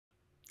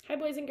Hi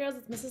boys and girls,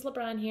 it's Mrs.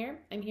 LeBron here.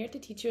 I'm here to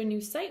teach you a new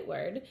sight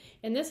word,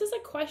 and this is a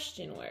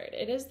question word.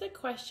 It is the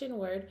question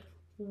word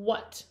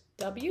what.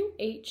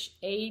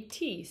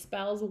 W-H-A-T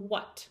spells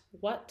what.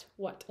 What.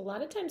 A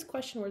lot of times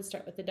question words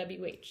start with the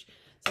W-H.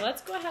 So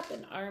let's go ahead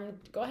and arm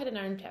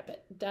tap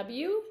it.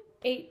 W-H-A-T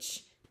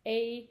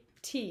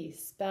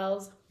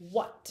spells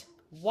what.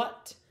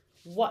 What.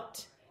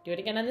 Do it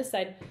again on this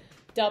side.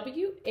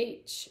 W-H-A-T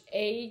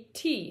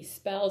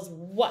spells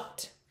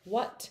what.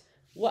 What.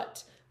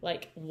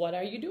 Like, what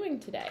are you doing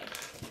today?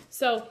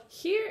 So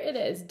here it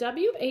is,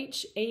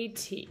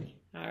 W-H-A-T.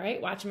 All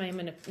right, watch me, I'm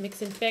gonna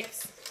mix and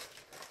fix.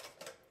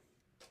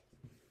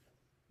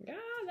 Ah,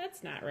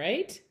 that's not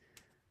right.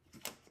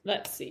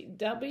 Let's see,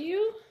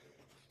 W-H,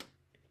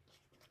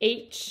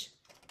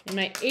 and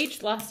my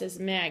H lost its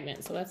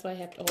magnet, so that's why I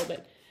have to hold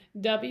it.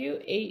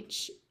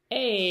 W-H-A-T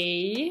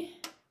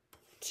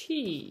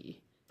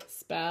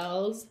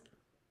spells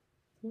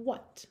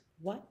what.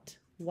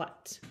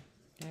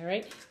 All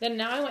right, then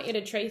now I want you to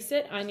trace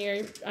it on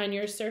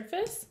your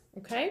surface,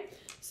 okay?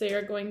 So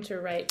you're going to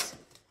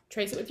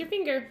trace it with your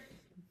finger.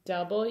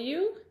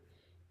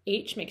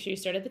 W-H, make sure you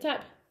start at the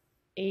top.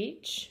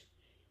 H-A-T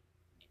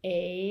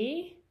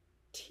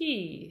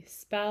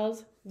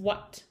spells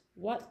what.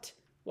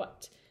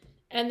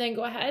 And then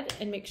go ahead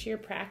and make sure you're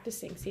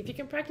practicing. See if you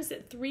can practice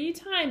it 3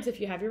 times if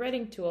you have your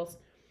writing tools.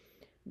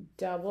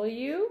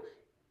 W-H-A-T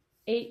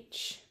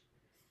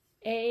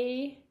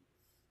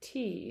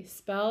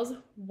spells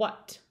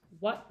what.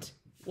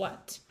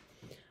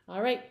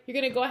 All right, you're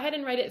going to go ahead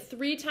and write it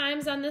 3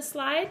 times on this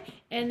slide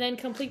and then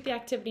complete the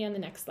activity on the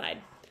next slide.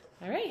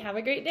 All right, have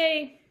a great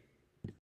day.